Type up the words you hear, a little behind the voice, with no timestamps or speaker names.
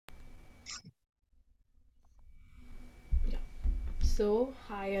So,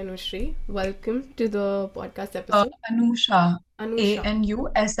 hi Anushri, welcome to the podcast episode. Anusha, Anusha.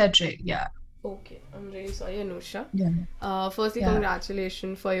 Anusha. Yeah, Okay, I'm really sorry, Anusha. yeah, Firstly, yeah.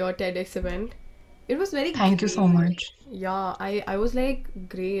 congratulations for your TEDx event. It was very Thank you so great. much. Yeah, I was like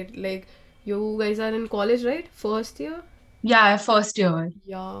great. Like you guys are in college, right? First year? Yeah, first year.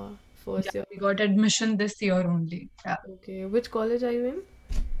 Yeah, Yeah, first year. we got admission this year only. Yeah, Okay, which college are you in?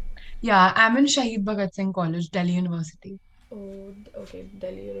 yeah. I'm in Shahid Bhagat Singh College, Delhi University. Oh, okay,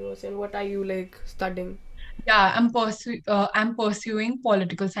 Delhi University. And what are you like studying? Yeah, I'm pursuing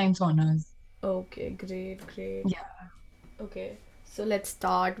political science honors. Okay, great, great. Yeah, Okay, so let's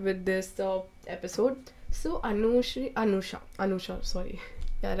start with this episode. So Anusha, sorry,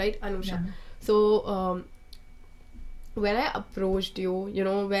 yeah, right, Anusha. yeah, So when I approached you,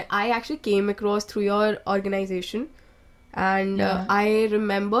 when I actually came across through your organization, and yeah, I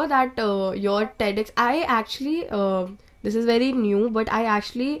remember that your TEDx. I actually this is very new, but I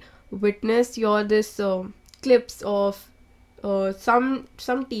actually witnessed your this clips of some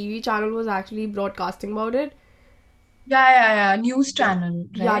TV channel was actually broadcasting about it. yeah. News Yeah. channel,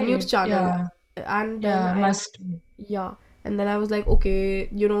 Yeah, news right? channel. Yeah, And then yeah. I Must. yeah, and then I was like, okay,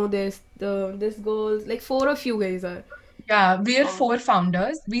 this girls like four of you guys are. Yeah, we are Oh, four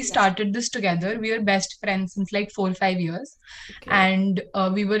founders. We yeah. started this together. We are best friends since like 4 or 5 years, Okay. and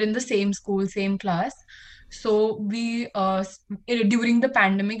we were in the same school, same class. So during the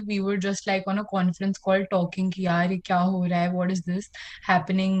pandemic, we were just like on a conference call talking, कि यार ये क्या हो रहा है? What is this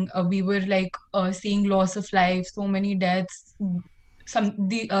happening? We were like seeing loss of life, so many deaths.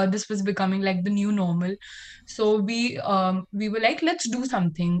 This was becoming like the new normal. So we were like, let's do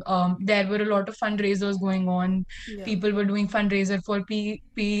something. There were a lot of fundraisers going on. Yeah. People were doing fundraiser for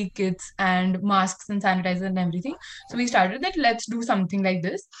PE kits and masks and sanitizer and everything. So we started that, let's do something like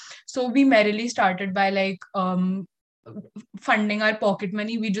this. So we merrily started by like funding our pocket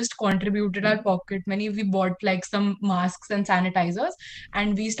money. We just contributed our pocket money. We bought like some masks and sanitizers,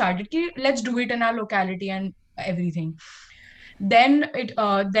 and we started ki, let's do it in our locality and everything. Then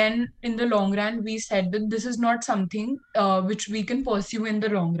in the long run we said that this is not something which we can pursue in the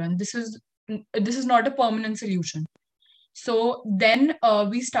long run. This is not a permanent solution. So then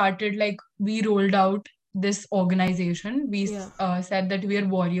we started, like, we rolled out this organization. We Yeah. said that we are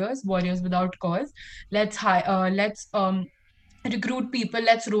warriors without cause. Let's recruit people.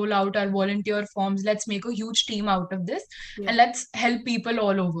 Let's roll out our volunteer forms. Let's make a huge team out of this, Yeah. and let's help people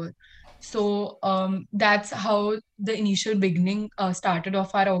all over. So that's how the initial beginning started of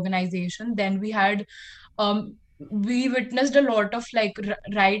our organization. Then we witnessed a lot of, like,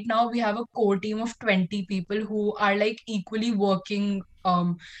 right now we have a core team of 20 people who are like equally working,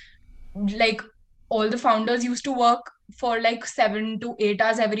 like, all the founders used to work for like 7 to 8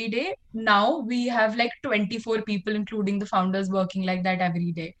 hours every day. Now we have like 24 people including the founders working like that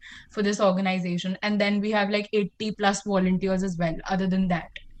every day for this organization. And then we have like 80 plus volunteers as well, other than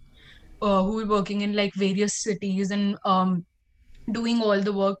that, who are working in like various cities and doing all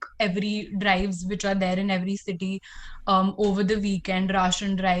the work, every drives which are there in every city, over the weekend,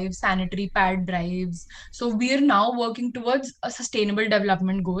 ration drives, sanitary pad drives. So we are now working towards a sustainable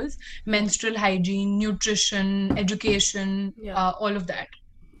development goals, Yeah. menstrual hygiene, nutrition, education, Yeah. all of that.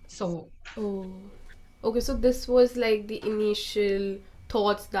 So Oh. Okay, so this was like the initial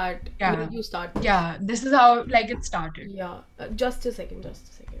thoughts that yeah, you start this. yeah, this is how like it started. Yeah. Just a second. Just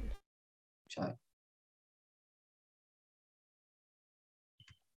a second. Sure.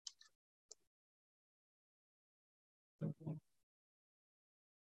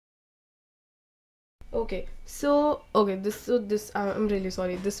 Okay, so okay, I'm really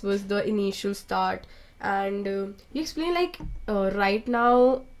sorry. This was the initial start, and you explain like right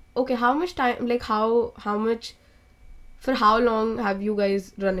now. Okay, how much time? Like how much for how long have you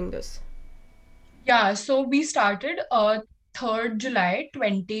guys running this? Yeah, so we started 3rd July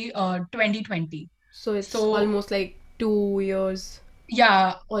 2020. So it's So almost like 2 years,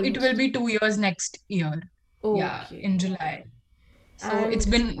 yeah, it will almost. be 2 years next year. Yeah, Okay, in okay, July. So it's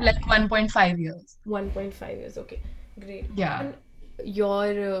and been like 1.5 years. 1.5 years. Okay, great. Yeah. And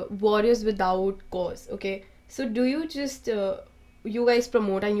your warriors without cause. Okay, so do you just you guys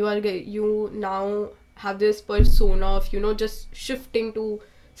promote and you now have this persona of just shifting to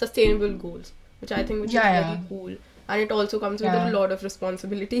sustainable goals, which I think which is Yeah, very yeah. cool, and it also comes with a Yeah. lot of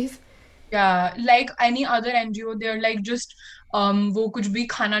responsibilities. Yeah. Like any other NGO, they're like just वो कुछ भी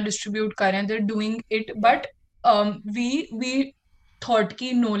खाना distribute कर रहे हैं, they're doing it. Yeah, But we thought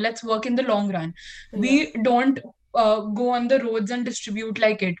कि no, let's work in the long run. yeah, We don't go on the roads and distribute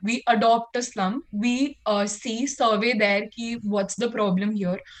like it. We adopt a slum. We see, survey there ki what's the problem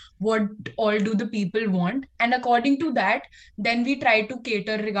here, what all do the people want, and according to that, then we try to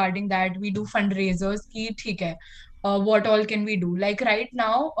cater regarding that. We do fundraisers ki theek hai, what all can we do? Like right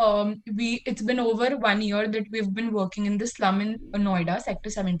now, we it's been over 1 year that we've been working in the slum in Noida, Sector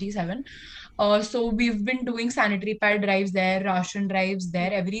 77. So we've been doing sanitary pad drives there, ration drives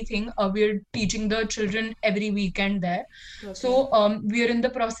there, everything. We're teaching the children every weekend there. Okay. So we're in the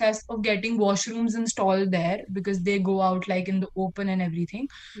process of getting washrooms installed there because they go out like in the open and everything.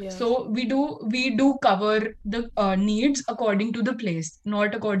 Yeah. So we do cover the needs according to the place,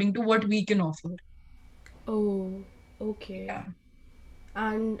 not according to what we can offer. Oh, okay. Yeah.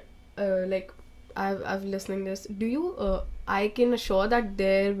 And like I've listening this. Do you I can assure that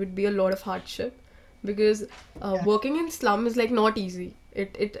there would be a lot of hardship because Yeah. working in slum is like not easy.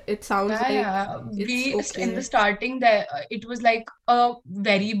 It sounds Yeah, like yeah. it's We in the okay. starting there, it was like a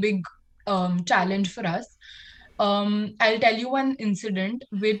very big challenge for us. I'll tell you one incident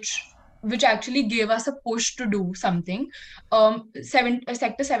which actually gave us a push to do something.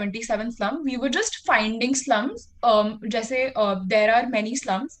 Sector 77 slum. We were just finding slums. Jaise, there are many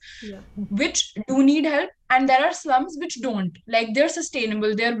slums Yeah. which do need help, and there are slums which don't. Like they're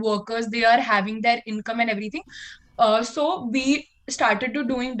sustainable, they're workers, they are having their income and everything. So we started to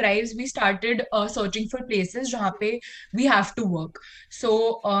doing drives. We started searching for places jahan pe we have to work. So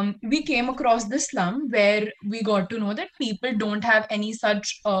we came across this slum where we got to know that people don't have any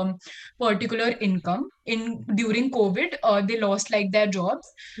such particular income. In during COVID, they lost like their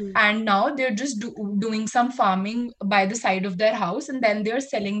jobs, Hmm. and now they're just doing some farming by the side of their house, and then they're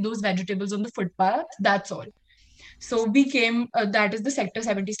selling those vegetables on the footpath. That's all. So we came, that is the Sector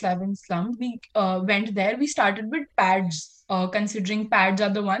 77 slum. We went there. We started with pads, considering pads are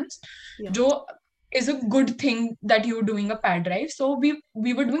the ones. Yeah. Jo is a good thing that you're doing a pad drive. So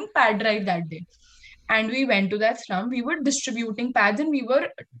we were doing pad drive that day. And we went to that slum. We were distributing pads and we were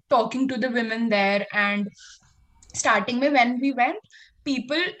talking to the women there. And starting में when we went,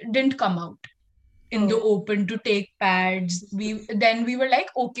 people didn't come out in the Oh. open to take pads. We were like,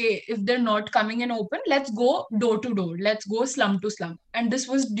 okay, if they're not coming in open, let's go door to door, let's go slum to slum. And this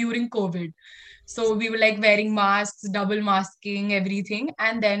was during COVID. So we were like wearing masks, double masking, everything.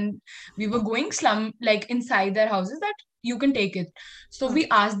 And then we were going slum, like inside their houses, that you can take it. So Ah, we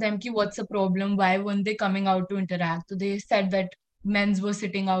asked them ki what's the problem, why weren't they coming out to interact? So they said that men's were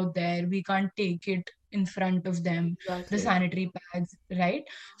sitting out there, we can't take it in front of them, the exactly. sanitary pads, right?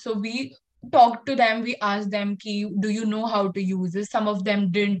 So we talked to them. We asked them ki do you know how to use this? Some of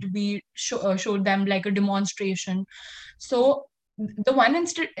them didn't. We showed them like a demonstration. So the one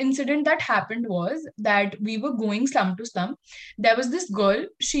incident that happened was that we were going slum to slum. There was this girl.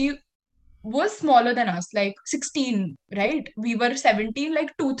 She was smaller than us, like 16, right? We were 17,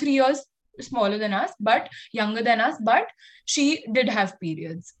 like 2 3 years smaller than us, but younger than us. But she did have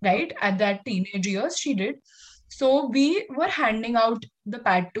periods, right? At that teenage years, she did. So we were handing out the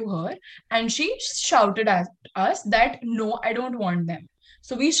pad to her, and she shouted at us that no, I don't want them.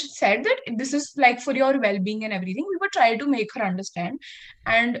 So we said that this is like for your well-being and everything. We were trying to make her understand,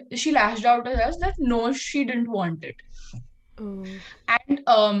 and she lashed out at us that no, she didn't want it. Oh.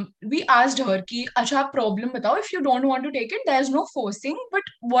 And we asked her ki, "Acha, आप problem बताओ. If you don't want to take it, there's no forcing.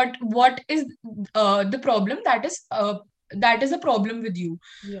 But what is the problem that is a problem with you?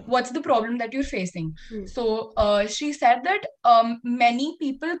 Yeah. What's the problem that you're facing?" Hmm. So she said that many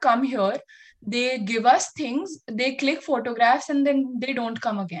people come here, they give us things, they click photographs, and then they don't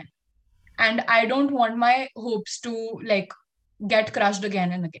come again. And I don't want my hopes to like get crushed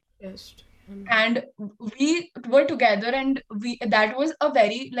again and again. Yes. And we were together, and we that was a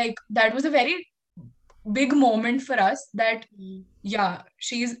very that was a very big moment for us, that Hmm. yeah,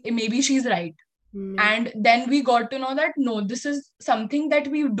 she's right. Maybe. And then we got to know that no, this is something that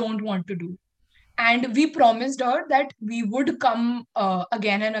we don't want to do. And we promised her that we would come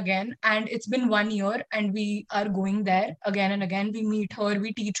again and again, and it's been 1 year and we are going there again and again. We meet her,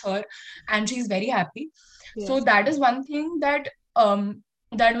 we teach her, and she's very happy. So Yes. that is one thing that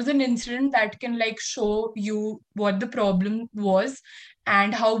that was an incident that can like show you what the problem was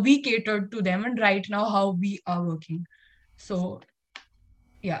and how we catered to them, and right now how we are working. So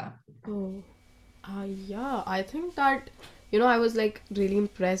yeah. Oh. Yeah, I think that I was like really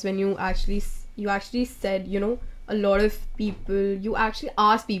impressed when you actually said a lot of people, you actually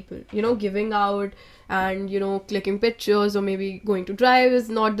ask people, giving out and clicking pictures or maybe going to drive is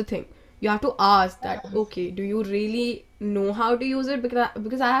not the thing. You have to ask that, okay, do you really know how to use it?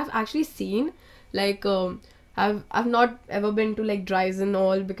 Because I have actually seen like I've not ever been to like drives and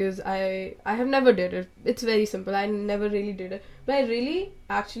all because I have never did it. It's very simple. I never really did it, but I really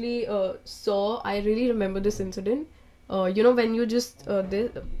actually saw. I really remember this incident. When you just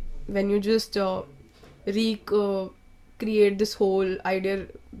when you just create this whole idea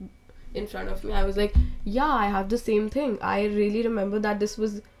in front of me, I was like, yeah, I have the same thing. I really remember that this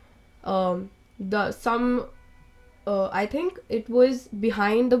was the some I think it was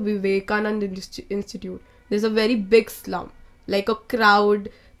behind the Vivekanand Institute. There's a very big slum, like a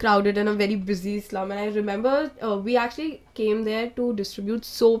crowded and a very busy slum. And I remember we actually came there to distribute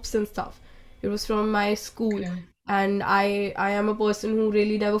soaps and stuff. It was from my school, Okay. and I am a person who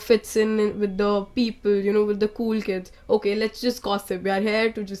really never fits in with the people, with the cool kids. Okay, let's just gossip. We are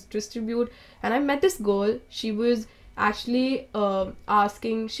here to just distribute. And I met this girl. She was actually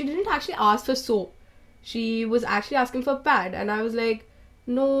asking. She didn't actually ask for soap, she was actually asking for a pad, and I was like,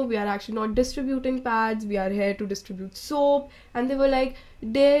 no, we are actually not distributing pads, we are here to distribute soap. And they were like,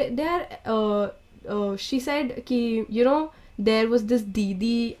 they are she said ki, there was this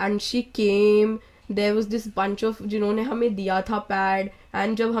didi and she came, there was this bunch of जिन्होंने हमें दिया था pad,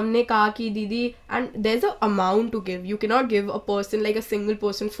 and जब हमने कहा कि दीदी, and there's a amount to give, you cannot give a person, like a single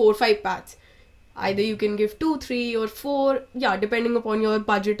person, 4 5 pads. Either you can give 2 3 or 4, yeah, depending upon your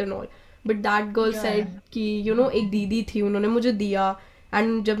budget and all. But that girl Yeah. said कि एक दीदी थी, उन्होंने मुझे दिया,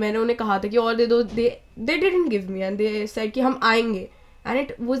 and जब मैंने उन्हें कहा था कि और दे दो, they didn't give me, and they said कि हम आएंगे. And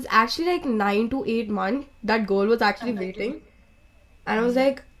it was actually like 9 to 8 months that girl was actually waiting. And I was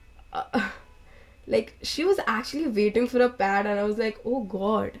uh, like she was actually waiting for a pad, and I was like, oh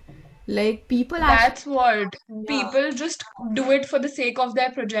god, like people actually, That's what yeah. people just do it for the sake of their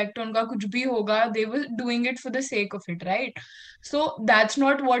project. Unka kuch bhi hoga, they were doing it for the sake of it, right? So that's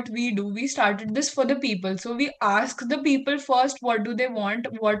not what we do. We started this for the people. So we ask the people first, what do they want?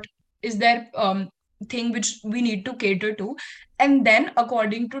 What is their thing which we need to cater to? And then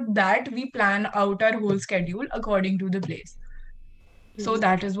according to that, we plan out our whole schedule according to the place. So Yeah.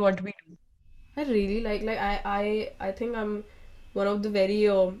 that is what we do. I really like I think I'm one of the very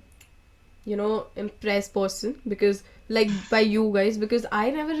impressed person, because like by you guys, because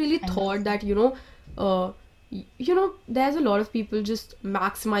I never really Thank you. thought that there's a lot of people just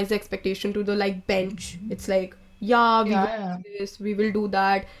maximize the expectation to the like bench. It's like, yeah, we will Yeah, yeah. do this, we will do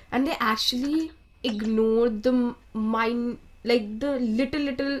that, and they actually ignore the mind, like the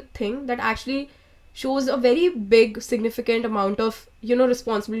little thing that actually shows a very big significant amount of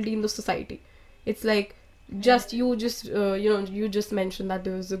responsibility in the society. It's like, just you just you just mentioned that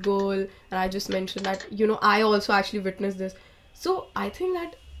there was a girl, and I just mentioned that I also actually witnessed this. So I think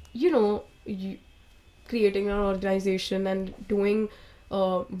that creating an organization and doing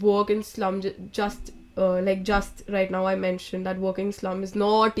work in slum, just like just right now I mentioned that working in slum is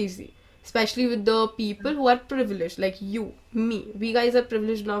not easy, especially with the people who are privileged, like you, me. We guys are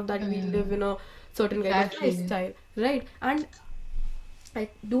privileged enough that we Yeah, live in a certain kind of exactly. lifestyle, right? And I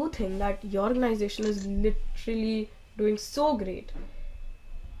do think that your organization is literally doing so great.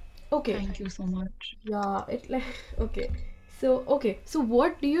 Okay, Thank you so much. yeah, it like okay. So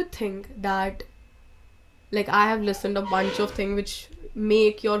what do you think that, like, I have listened a bunch of things which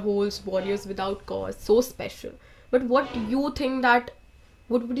make your whole Warriors Without Cause so special. But what do you think that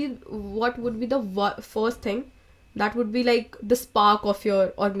what would be the first thing that would be like the spark of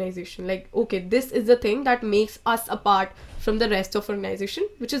your organization? Like, okay, this is the thing that makes us apart from the rest of organization,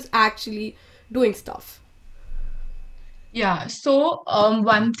 which is actually doing stuff. Yeah, so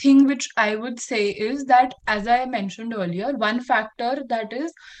one thing which I would say is that, as I mentioned earlier, one factor that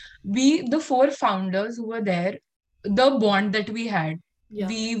is we, the four founders who were there, the bond that we had, Yeah.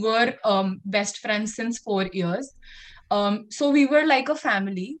 we were best friends since 4 years. So we were like a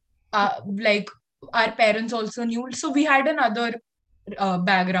family. Like our parents also knew. So we had another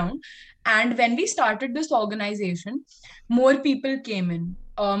background. And when we started this organization, more people came in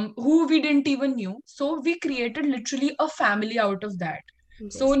who we didn't even knew. So we created literally a family out of that.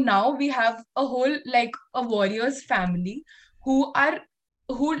 So Yes. now we have a whole like a warriors family who are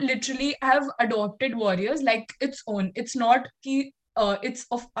who literally have adopted warriors like its own. It's not ki, it's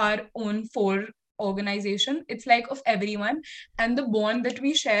of our own four organization. It's like of everyone, and the bond that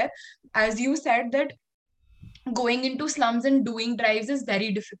we share, as you said, that going into slums and doing drives is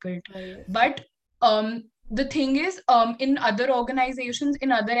very difficult. Yes. But the thing is, in other organizations,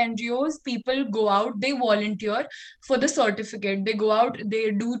 in other NGOs, people go out, they volunteer for the certificate. They go out,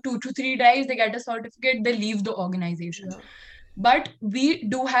 they do 2 to 3 drives, they get a certificate, they leave the organization. Yeah. But we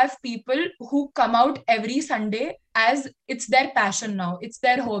do have people who come out every Sunday as it's their passion now, it's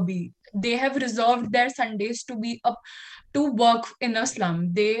their hobby. They have reserved their Sundays to be up to work in a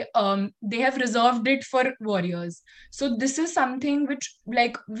slum. They have reserved it for warriors. So this is something which,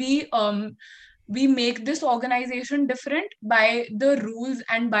 like, we make this organization different by the rules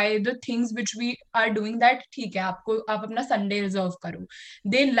and by the things which we are doing, that ठीक है आपको आप अपना Sunday reserve करो.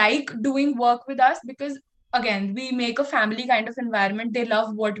 They like doing work with us because, again, we make a family kind of environment. They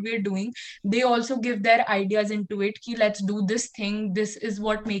love what we're doing. They also give their ideas into it ki let's do this thing, this is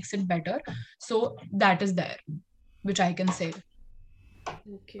what makes it better. So that is there, which I can say.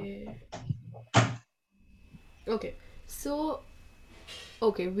 Okay. Okay. So,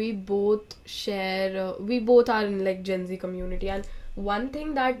 okay, we both are in like Gen Z community, and one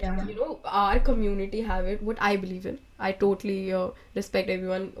thing that Yeah. our community have it, what I believe in, I totally respect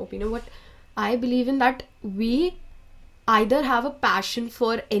everyone opinion. What I believe in, that we either have a passion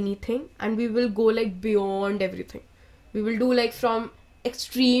for anything and we will go like beyond everything. We will do like from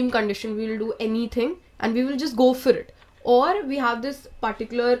extreme condition, we will do anything and we will just go for it. Or we have this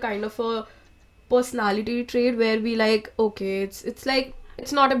particular kind of a personality trait where we like, okay, it's like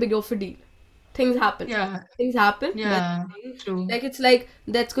it's not a big of a deal. Things happen. Yeah. Things happen. That's Yeah. the thing. True. Like it's like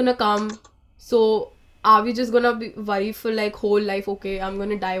that's gonna come. So are we just gonna be worry for like whole life? Okay, I'm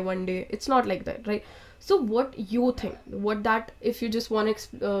gonna die one day. It's not like that, right? So what you think? What that if you just want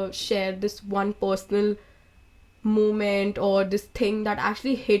to share this one personal moment or this thing that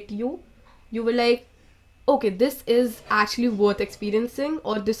actually hit you, you were like, okay, this is actually worth experiencing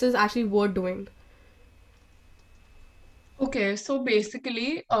or this is actually worth doing. Okay, so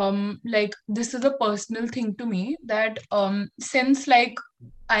basically, like, this is a personal thing to me, that since, like,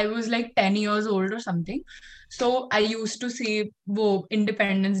 I was like 10 years old or something, so I used to see wo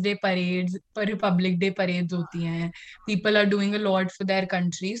Independence Day parades, Republic Day parades hoti hain. People are doing a lot for their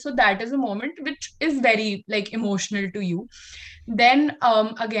country. So that is a moment which is very like emotional to you. Then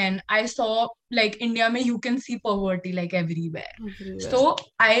again, I saw, like, India mein you can see poverty like everywhere. Everywhere. So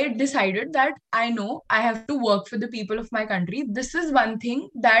I decided that I know I have to work for the people of my country. This is one thing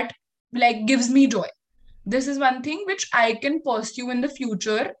that, like, gives me joy. This is one thing which I can pursue in the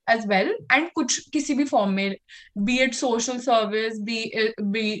future as well, and kuch kisi bhi form mein, be it social service, be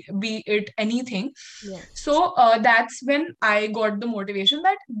it anything. Yes. So that's when I got the motivation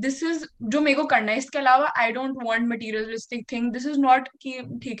that this is जो मेरे को करना है. इसके अलावा I don't want materialistic thing. This is not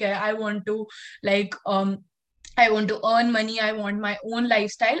कि ठीक है, I want to, like, I want to earn money. I want my own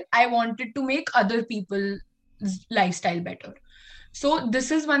lifestyle. I wanted to make other people's lifestyle better. So this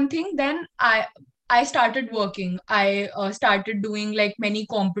is one thing. Then I started working. I started doing like many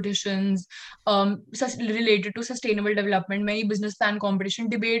competitions related to sustainable development, many business plan competition,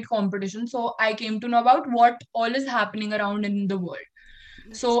 debate competition. So I came to know about what all is happening around in the world.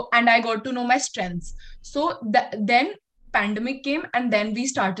 That's So, and I got to know my strengths. So then pandemic came, and then we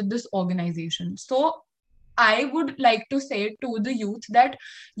started this organization. So I would like to say to the youth that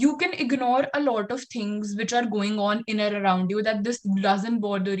you can ignore a lot of things which are going on in or around you, that this doesn't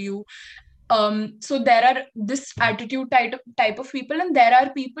bother you. So there are this attitude type of people, and there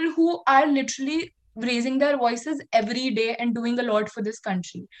are people who are literally raising their voices every day and doing a lot for this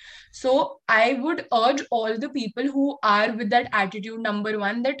country. So I would urge all the people who are with that attitude, number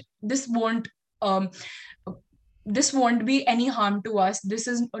one, that um this won't be any harm to us, this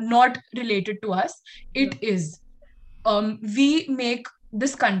is not related to us. yeah. It is, we make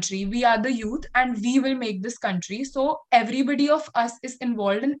this country, we are the youth, and we will make this country. So everybody of us is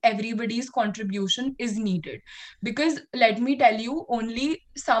involved, and everybody's contribution is needed. Because let me tell you, only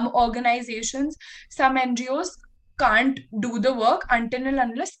some organizations, some NGOs can't do the work until and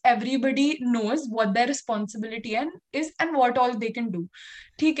unless everybody knows what their responsibility and is, and what all they can do.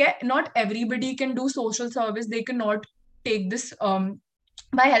 ठीक है, not everybody can do social service, they cannot take this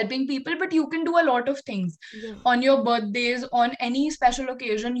by helping people, but you can do a lot of things. Yeah. On your birthdays, on any special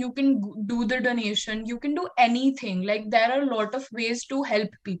occasion, you can do the donation, you can do anything. Like, there are a lot of ways to help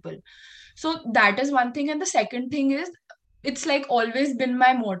people. So that is one thing. And the second thing is, it's like always been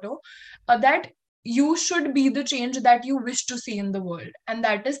my motto, that you should be the change that you wish to see in the world. And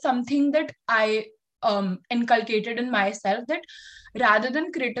that is something that I inculcated in myself, that rather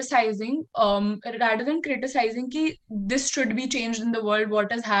than criticizing ki this should be changed in the world,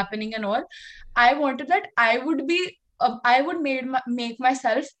 what is happening and all, I wanted that I would make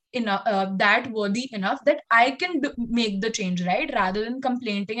myself enough, that worthy enough that I can make the change, right? Rather than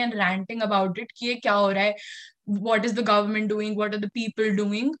complaining and ranting about it कि ये क्या हो रहा है, what is the government doing, what are the people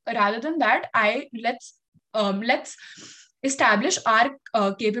doing. Rather than that, let's establish our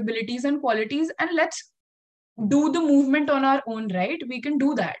capabilities and qualities, and let's do the movement on our own, right? We can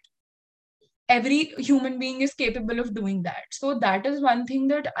do that. Every human being is capable of doing that. So that is one thing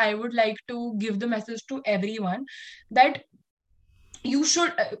that I would like to give the message to everyone, that you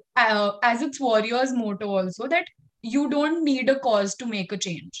should, as its warrior's motto also, that you don't need a cause to make a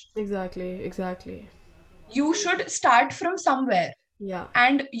change. Exactly, exactly. You should start from somewhere, Yeah,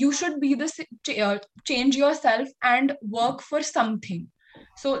 and you should be the change yourself and work for something.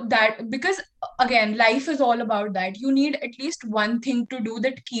 So that, because again, life is all about that. You need at least one thing to do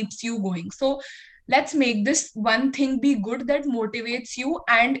that keeps you going. So let's make this one thing be good, that motivates you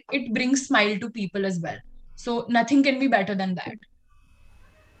and it brings smile to people as well. So nothing can be better than that.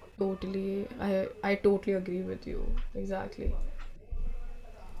 totally. I totally agree with you. Exactly.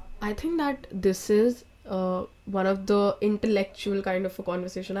 I think that this is one of the intellectual kind of a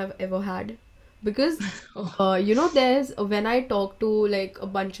conversation I've ever had, because Oh, there's when I talk to like a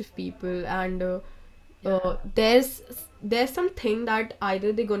bunch of people, and yeah, there's something that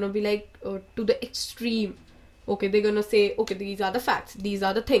either they're gonna be like to the extreme. Okay, they're gonna say, okay, these are the facts, these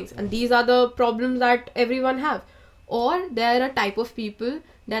are the things, and these are the problems that everyone have, or there are a type of people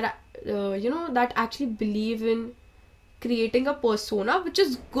that that actually believe in creating a persona which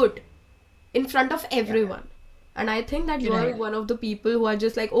is good in front of yeah, everyone. And I think that you are right. one of the people who are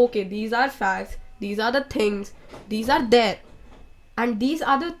just like, okay, these are facts, these are the things, these are there, and these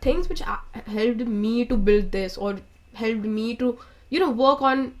are the things which helped me to build this, or helped me to work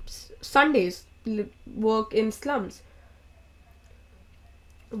on Sundays, work in slums.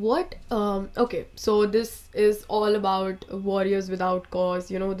 What Okay, so this is all about warriors without cause.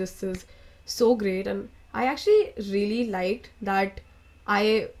 This is so great, and I actually really liked that.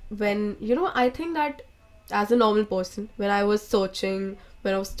 I think that as a normal person, when I was searching,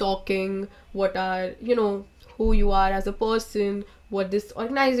 when I was talking, what are, who you are as a person, what this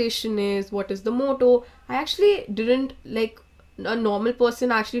organization is, what is the motto, I actually didn't like, a normal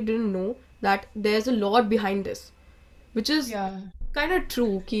person actually didn't know that there's a lot behind this, which is Yeah. kind of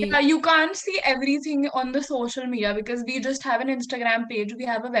true. Yeah, Ki, you can't see everything on the social media because we just have an Instagram page, we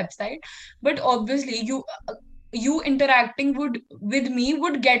have a website, but obviously you interacting with me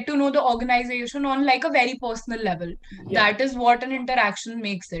would get to know the organization on like a very personal level. yeah. That is what an interaction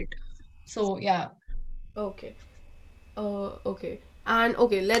makes it. So yeah. Okay. Okay. And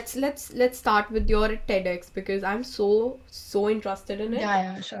okay, let's start with your TEDx, because I'm so interested in it. Yeah,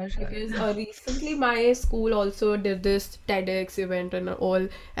 yeah, sure, sure. Because recently my school also did this TEDx event and all,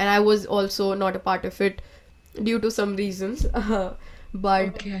 and I was also not a part of it due to some reasons. But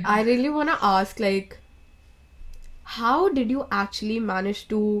Okay. I really wanna ask, like, how did you actually manage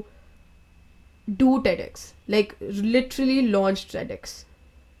to do TEDx? Like, literally launch TEDx.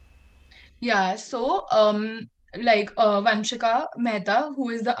 Yeah, so like Vanshika Mehta,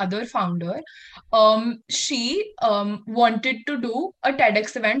 who is the other founder, she wanted to do a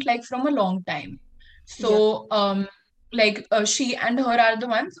TEDx event like from a long time. Yeah. So like she and her are the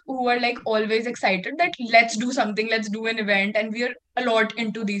ones who were like always excited that let's do something, let's do an event, and we are a lot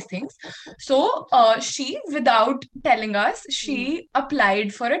into these things. So she, without telling us, Hmm. she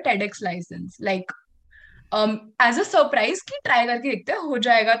applied for a TEDx license. Like as a surprise कि try करके देखते हैं हो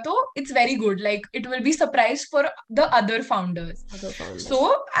जाएगा तो it's very good like it will be surprise for the other founders. Other So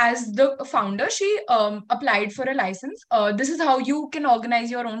founders. as the founder, she applied for a license. This is how you can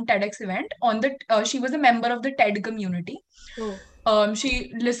organize your own TEDx event. On the she was a member of the TED community. Oh. She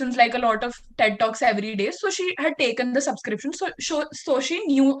listens like a lot of TED talks every day, so she had taken the subscription. So she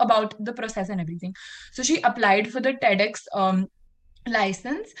knew about the process and everything. So she applied for the TEDx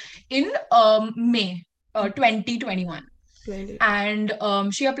license in May 2021. 20. And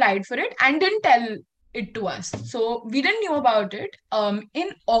she applied for it and didn't tell it to us. So we didn't know about it.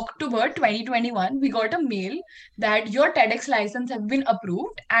 In October 2021, we got a mail that your TEDx license have been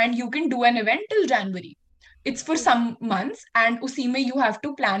approved and you can do an event till January. It's for some months, and usi mein you have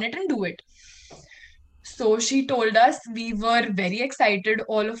to plan it and do it. So she told us, we were very excited.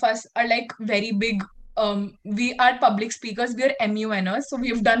 All of us are like very big. We are public speakers. We are MUNers, so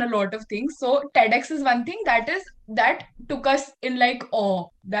we've done a lot of things. So TEDx is one thing that took us in like awe.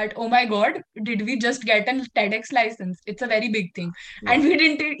 That, oh my god, did we just get a TEDx license? It's a very big thing, and Yeah. we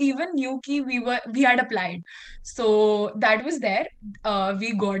didn't even knew ki we had applied. So that was there.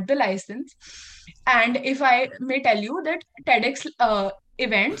 We got the license, and if I may tell you that TEDx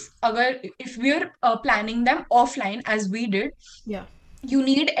events, agar if we're planning them offline as we did, Yeah. you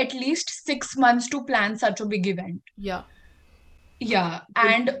need at least 6 months to plan such a big event. Yeah. Yeah,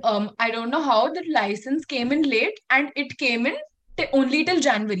 and I don't know how the license came in late, and it came in only till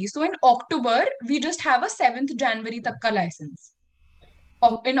January. So in October we just have a 7th January takka license.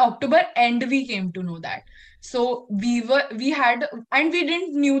 In October end we came to know that. So we had, and we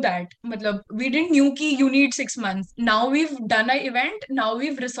didn't knew that. Matlab, we didn't knew ki you need 6 months. Now we've done an event. Now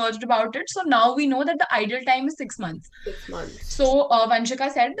we've researched about it. So now we know that the ideal time is 6 months. 6 months. So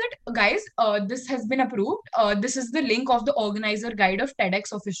Vanshika said that, guys, this has been approved. This is the link of the organizer guide of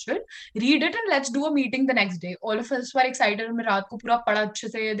TEDx official. Read it and let's do a meeting the next day. All of us were excited. मैं रात को पूरा पढ़ा अच्छे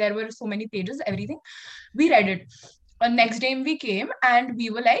से. There were so many pages, everything. We read it. Next day we came and we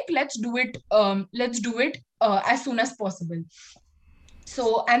were like, let's do it as soon as possible.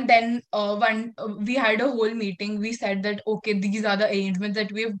 So and then one we had a whole meeting. We said that, okay, these are the arrangements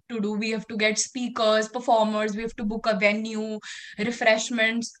that we have to do. We have to get speakers, performers, we have to book a venue,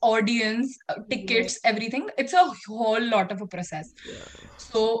 refreshments, audience, Yes. tickets, everything. It's a whole lot of a process. Yeah.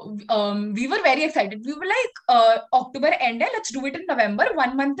 So we were very excited. We were like, October end, let's do it in November.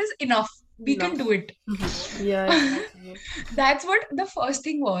 1 month is enough. We can do Enough. it. Yeah, exactly. That's what the first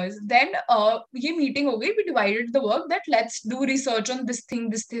thing was. Then ये meeting हो गई. We divided the work that let's do research on this thing,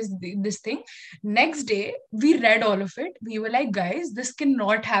 this thing. Next day, we read all of it. We were like, guys, this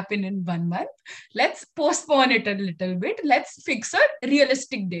cannot happen in 1 month. Let's postpone it a little bit. Let's fix a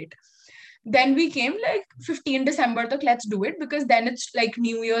realistic date. Then we came like 15 December tak, let's do it, because then it's like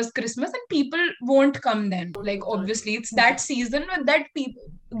New Year's, Christmas, and people won't come then. Like obviously it's that season with that people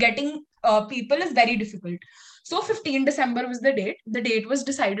getting people is very difficult. So 15 December was the date. The date was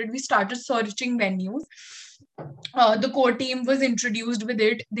decided. We started searching venues. The core team was introduced with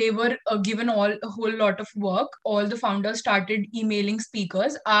it. They were given a whole lot of work. All the founders started emailing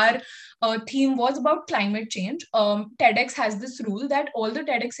speakers. Our theme was about climate change. TEDx has this rule that all the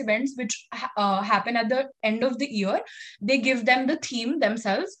TEDx events which happen at the end of the year, they give them the theme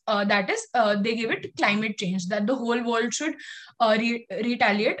themselves. That is, they give it climate change, that the whole world should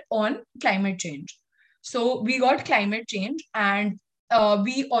retaliate on climate change. So we got climate change, and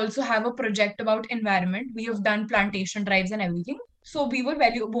we also have a project about environment. We have done plantation drives and everything. So we were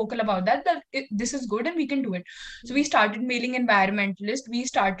very vocal about that, this is good and we can do it. So we started mailing environmentalists. We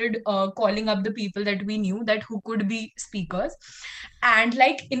started calling up the people that we knew that who could be speakers. And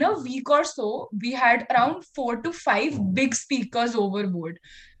like in a week or so, we had around 4 to 5 big speakers overboard.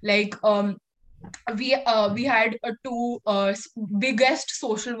 Like we had two biggest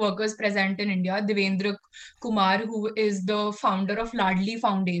social workers present in India. Devendra Kumar, who is the founder of Ladli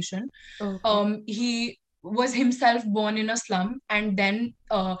Foundation. Okay. He was himself born in a slum, and then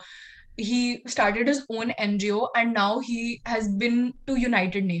he started his own NGO, and now he has been to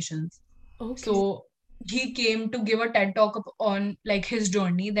United Nations. Okay. So he came to give a TED talk on like his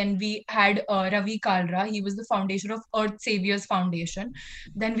journey. Then we had Ravi Kalra. He was the foundation of Earth Saviors Foundation.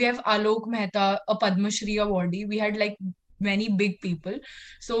 Then we have Alok Mehta, a Padma Shri awardee. We had like many big people.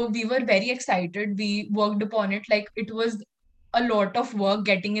 So we were very excited. We worked upon it. Like it was a lot of work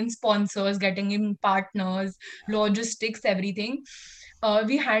getting in sponsors, getting in partners, logistics, everything.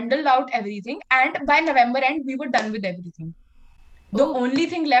 We handled out everything. And by November end, we were done with everything. The Oh, only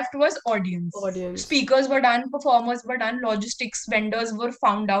thing left was audience. audience. Speakers were done, performers were done, logistics vendors were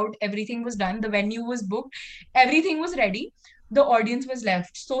found out, everything was done, the venue was booked, everything was ready. The audience was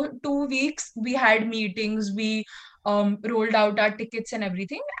left. So 2 weeks we had meetings, we rolled out our tickets and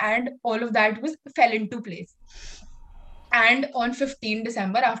everything, and all of that was fell into place. And on 15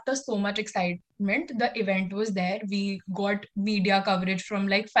 December, after so much excitement, the event was there. We got media coverage from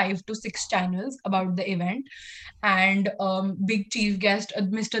like 5 to 6 channels about the event. And big chief guest,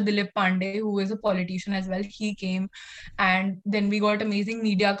 Mr. Dilip Pandey, who is a politician as well, he came. And then we got amazing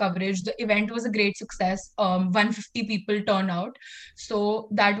media coverage. The event was a great success. 150 people turn out. So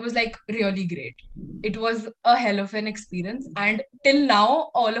that was like really great. It was a hell of an experience. And till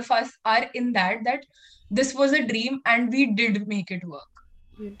now, all of us are in that this was a dream and we did make it work.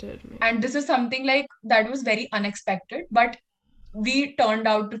 You did make. And this is something like that was very unexpected, but we turned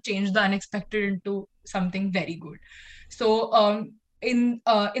out to change the unexpected into something very good. So in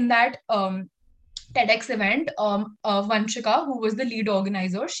that TEDx event, Vanshika, who was the lead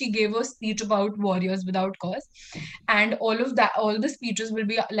organizer, she gave a speech about warriors without cause, and all the speeches will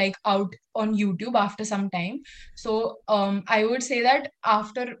be like out on YouTube after some time. So I would say that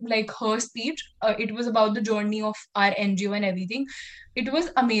after like her speech, it was about the journey of our NGO and everything. It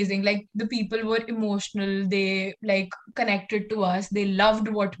was amazing. Like the people were emotional, they like connected to us, they loved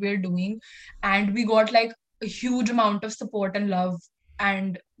what we're doing, and we got like a huge amount of support and love.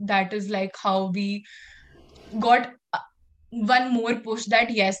 And that is like how we got one more push that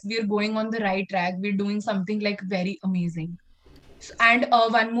yes, we're going on the right track, we're doing something like very amazing. And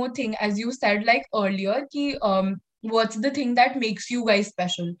one more thing, as you said like earlier, ki, what's the thing that makes you guys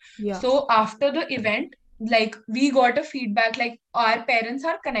special? Yeah. So after the event, like we got a feedback, like our parents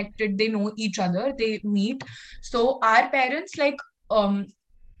are connected, they know each other, they meet. So our parents like um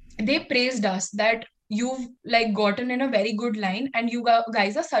they praised us that you've like gotten in a very good line, and you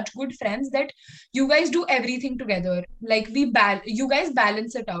guys are such good friends that you guys do everything together. Like you guys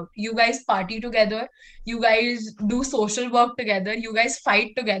balance it out, you guys party together, you guys do social work together, you guys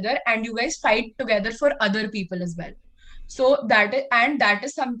fight together, and you guys fight together for other people as well. So that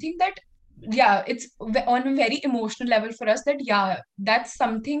is something that, yeah, it's on a very emotional level for us, that yeah, that's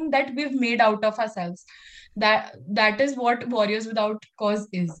something that we've made out of ourselves. That is what Warriors Without Cause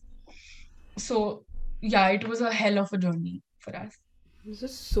is. So yeah, it was a hell of a journey for us. This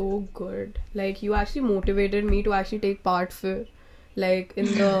is so good. Like you actually motivated me to actually take part for, like in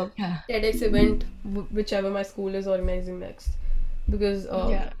the Yeah. TEDx event, whichever my school is organizing next, because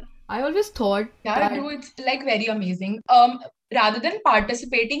Yeah. I always thought Yeah, that do it's like very amazing. Rather than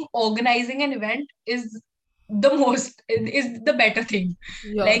participating, organizing an event is the better thing.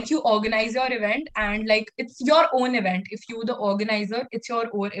 yeah, Like you organize your event, and like it's your own event. If you the organizer, it's your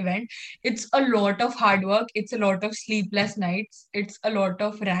own event. It's a lot of hard work. It's a lot of sleepless nights. It's a lot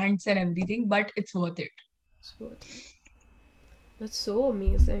of rants and everything, but it's worth it. it's worth it. That's so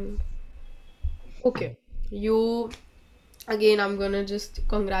amazing. Okay, you again. I'm gonna just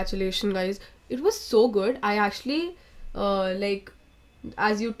congratulations, guys. It was so good. I actually like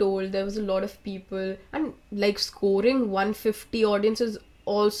as you told, there was a lot of people, and like scoring 150 audience is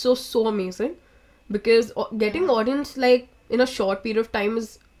also so amazing, because getting Yeah, audience like in a short period of time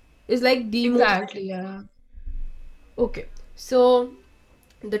is like the most. exactly. Yeah. Okay, so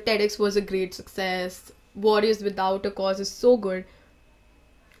the TEDx was a great success. Warriors Without a Cause is so good.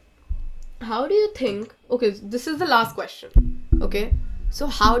 How do you think, okay, this is the last question, okay, so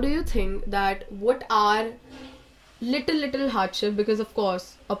how do you think that what are little hardship, because of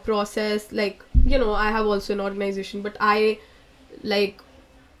course a process, like I have also an organization, but like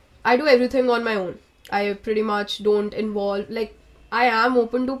I do everything on my own. I pretty much don't involve, like I am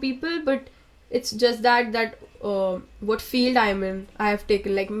open to people, but it's just that what field I'm in, I have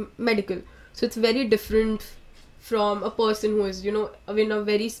taken like medical, so it's very different from a person who is in a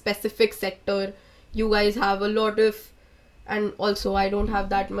very specific sector. You guys have a lot of, and also I don't have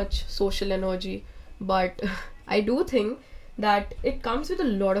that much social energy, but I do think that it comes with a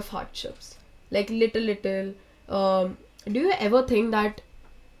lot of hardships, like little. Do you ever think that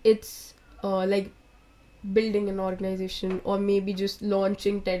it's like building an organization or maybe just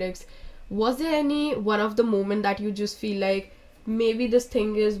launching TEDx, was there any one of the moment that you just feel like maybe this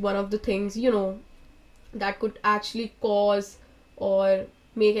thing is one of the things that could actually cause or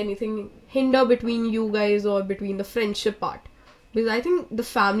make anything hinder between you guys or between the friendship part? Because I think the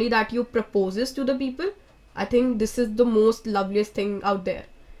family that you proposes to the people, I think this is the most loveliest thing out there,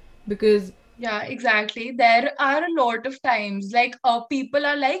 because Yeah, exactly. There are a lot of times like people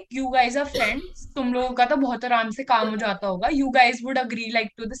are like, you guys are friends. तुम लोगों का तो बहुत आराम से काम हो जाता होगा. You guys would agree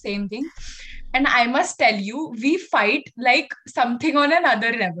like to the same thing. And I must tell you, we fight like something on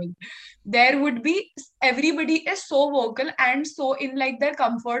another level. There would be, everybody is so vocal and so in like their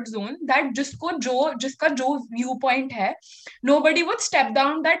comfort zone that जिसका जो viewpoint है, nobody would step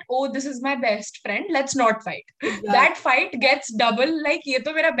down that, oh, this is my best friend, let's not fight. That exactly, fight gets double, like ये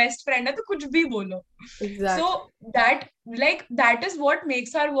तो मेरा best friend है तो कुछ भी बोलो. So exactly, that is what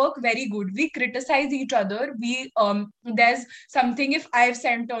makes our work very good. We criticize each other. There's something, if I've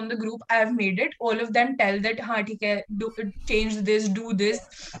sent on the group, I've made it, all of them tell that हाँ ठीक है, change this, do this.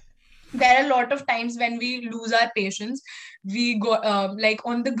 There are a lot of times when we lose our patience. We go like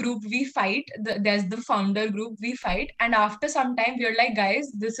on the group we fight. There's the founder group, we fight, and after some time we're like,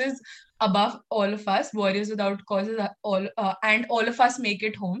 guys, this is above all of us. Warriors Without Causes are all and all of us make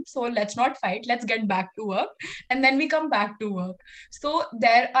it home, so let's not fight, let's get back to work. And then we come back to work. So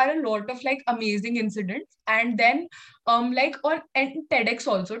there are a lot of like amazing incidents. And then like on and TEDx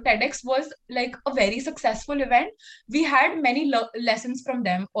also, TEDx was like a very successful event. We had many lessons from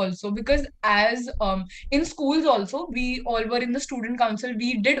them also, because as in schools also, we all were in the student council,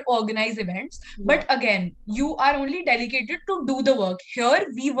 we did organize events. yeah, But again, you are only delegated to do the work. Here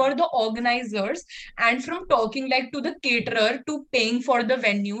we were the organizers, and from talking like to the caterer, to paying for the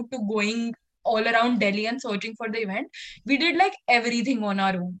venue, to going all around Delhi and searching for the event, we did like everything on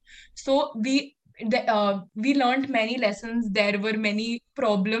our own. So we learned many lessons. There were many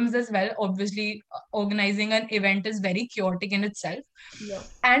problems as well. Obviously, organizing an event is very chaotic in itself. yeah.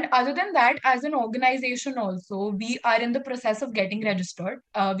 And other than that, as an organization, also, we are in the process of getting registered.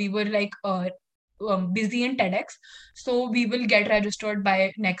 We were like busy in TEDx. So we will get registered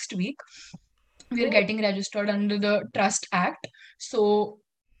by next week. We're Oh, getting registered under the Trust Act. So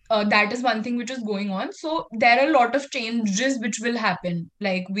that is one thing which is going on. So there are a lot of changes which will happen.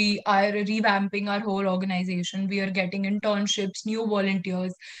 Like we are revamping our whole organization. We are getting internships, new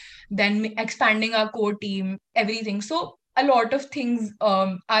volunteers, then expanding our core team, everything. So a lot of things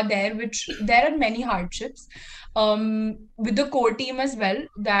are there, which there are many hardships with the core team as well.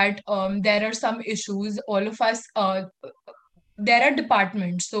 That there are some issues. All of us. There are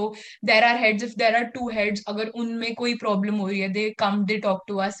departments, so there are heads. If there are two heads, agar unme koi problem ho rahi hai, they come, they talk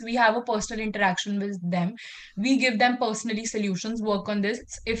to us, we have a personal interaction with them, we give them personally solutions, work on this,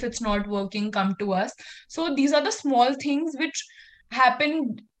 if it's not working, come to us. So these are the small things which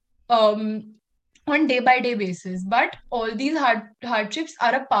happen um on day by day basis, but all these hardships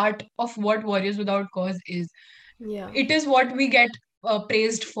are a part of what Warriors Without Cause is. Yeah. It is what we get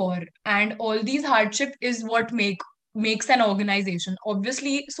praised for, and all these hardship is what makes an organization.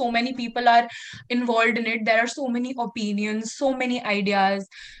 Obviously so many people are involved in it, there are so many opinions, so many ideas.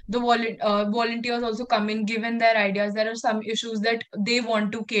 The volunteers also come in, given their ideas, there are some issues that they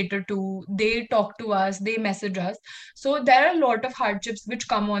want to cater to, they talk to us, they message us. So there are a lot of hardships which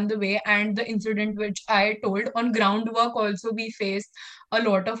come on the way, and the incident which I told, on groundwork also we face a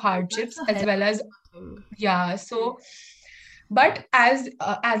lot of That's hardships a as hell well as, thing. yeah. So but as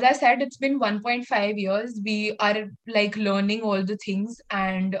I said, it's been 1.5 years, we are like learning all the things,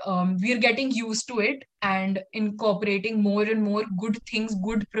 and we're getting used to it and incorporating more and more good things,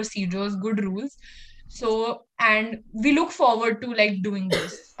 good procedures, good rules. So and we look forward to like doing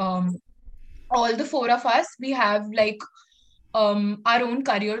this. All the four of us, we have like our own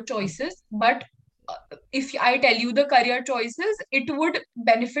career choices, but if I tell you the career choices, it would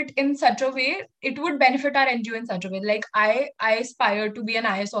benefit in such a way, it would benefit our NGO in such a way. Like I aspire to be an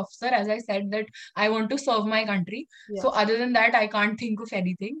IS officer, as I said that I want to serve my country. Yeah. So other than that, I can't think of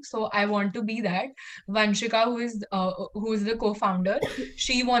anything. So I want to be that. Vanshika, who is the co-founder,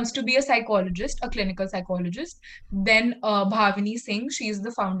 she wants to be a psychologist, a clinical psychologist. Then Bhavini Singh, she is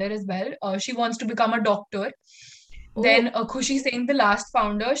the founder as well. She wants to become a doctor. Oh, Then Khushi Singh, the last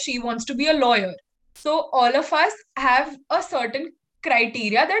founder, she wants to be a lawyer. So all of us have a certain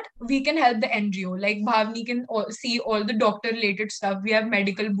criteria that we can help the NGO. Like Bhavni can see all the doctor related stuff. We have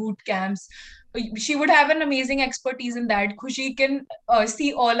medical boot camps. She would have an amazing expertise in that. Khushi can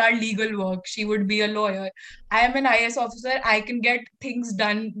see all our legal work. She would be a lawyer. I am an IS officer. I can get things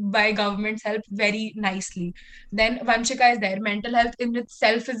done by government's help very nicely. Then Vanshika is there. Mental health in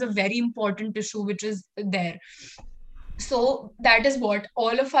itself is a very important issue which is there. So that is what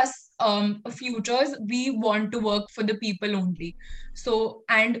all of us futures, we want to work for the people only. So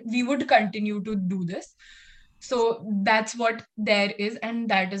and we would continue to do this. So that's what there is, and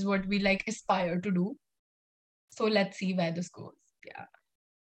that is what we like aspire to do. So let's see where this goes. Yeah.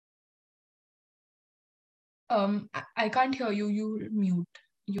 I can't hear you,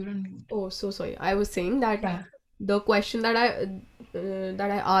 you're on mute. oh, so sorry. I was saying that Yeah. the question that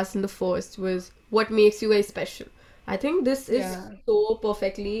I asked in the first was what makes you very special. I think this is Yeah. so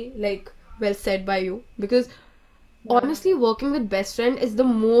perfectly like well said by you because Yeah. honestly, working with best friend is the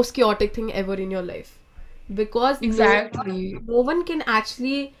most chaotic thing ever in your life because Exactly. no one can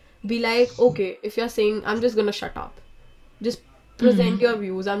actually be like, okay, if you're saying I'm just gonna shut up, just present Mm. your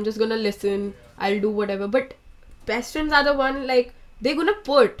views, I'm just gonna listen, I'll do whatever. But best friends are the one like they're gonna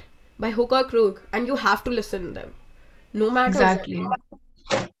put by hook or crook, and you have to listen to them, no matter what. Exactly.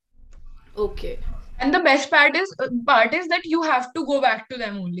 Okay, And the best part is that you have to go back to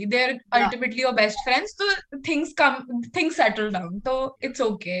them only. They're yeah, ultimately your best friends. So things settle down. So it's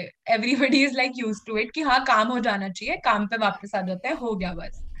okay. Everybody is like used to it कि हाँ काम हो जाना चाहिए, काम पे वापस आ जाते हैं, हो गया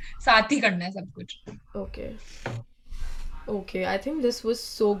बस, साथ ही करना है सब कुछ. okay. Okay, I think this was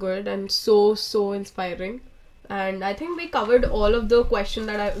so good and so inspiring. And I think we covered all of the question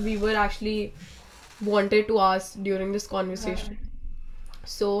that we were actually wanted to ask during this conversation.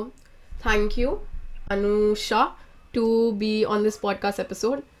 So, thank you, Anusha, to be on this podcast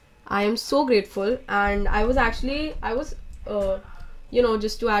episode. I am so grateful, and uh,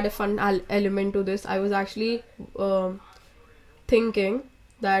 just to add a fun element to this, I was actually thinking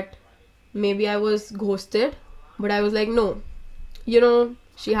that maybe I was ghosted, but I was like, no,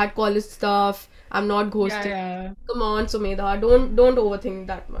 she had college stuff. I'm not Yeah, ghosted. yeah. Come on, Sumedha, don't overthink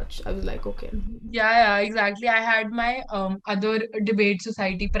that much. I was like, okay. Yeah, yeah, exactly. I had my other debate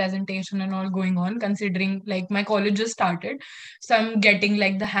society presentation and all going on, considering like my college just started. So I'm getting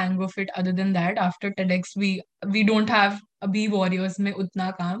like the hang of it. Other than that, after TEDx, we don't have a B Warriors mein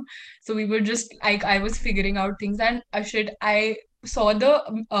utna kaam. So we were just like I was figuring out things, and shit, I saw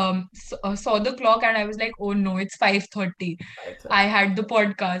the clock and I was like, oh no, it's 5:30. I thought, I had the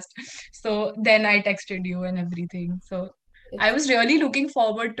podcast. So then I texted you and everything. So I It's was really looking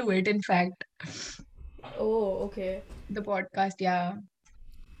forward to it, in fact, oh, okay. the podcast. Yeah.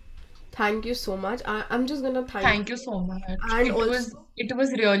 Thank you so much. I'm just gonna thank Thank you. you so much. And It also,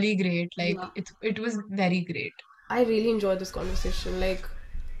 was really great. Like yeah, it was very great. I really enjoyed this conversation. Like,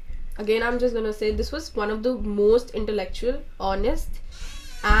 again, I'm just gonna say this was one of the most intellectual, honest,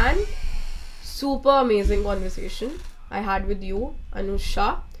 and super amazing conversation I had with you,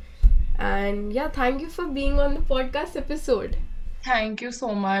 Anusha. And yeah, thank you for being on the podcast episode. Thank you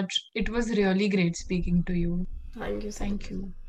so much. It was really great speaking to you. Thank you so Thank much. you.